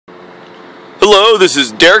Hello, this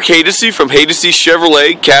is Derek Hadesy from Hadesy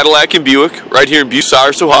Chevrolet, Cadillac, and Buick, right here in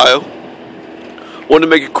Bucyrus, Ohio. Wanted to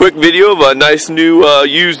make a quick video of a nice new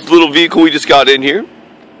used little vehicle we just got in here.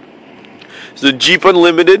 It's a Jeep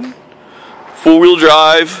Unlimited, four-wheel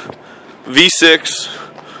drive, V6.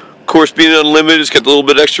 Of course, being unlimited, it's got a little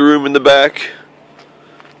bit extra room in the back.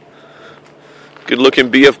 Good looking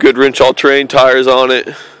BF Goodwrench all-terrain tires on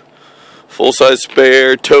it. Full-size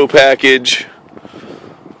spare, tow package.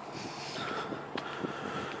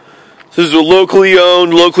 This is a locally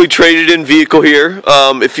owned, locally traded in vehicle here.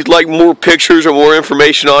 If you'd like more pictures or more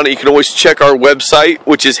information on it, you can always check our website,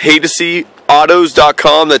 which is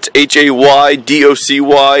HadeseyAutos.com. That's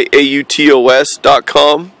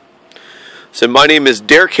HAYDOCYAUTOS.com. So my name is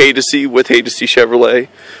Derek Hadesy with Hadesy Chevrolet.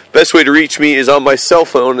 Best way to reach me is on my cell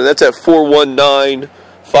phone, and that's at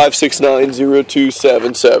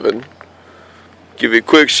 419-569-0277. Give you a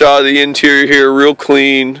quick shot of the interior here, real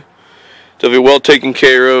clean. It'll be well taken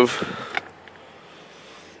care of.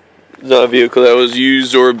 It's not a vehicle that was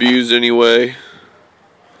used or abused anyway.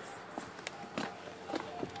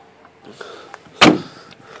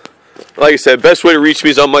 Like I said, best way to reach me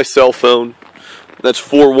is on my cell phone. That's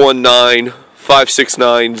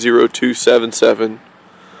 419-569-0277.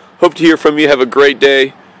 Hope to hear from you. Have a great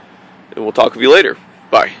day, and we'll talk with you later.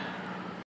 Bye.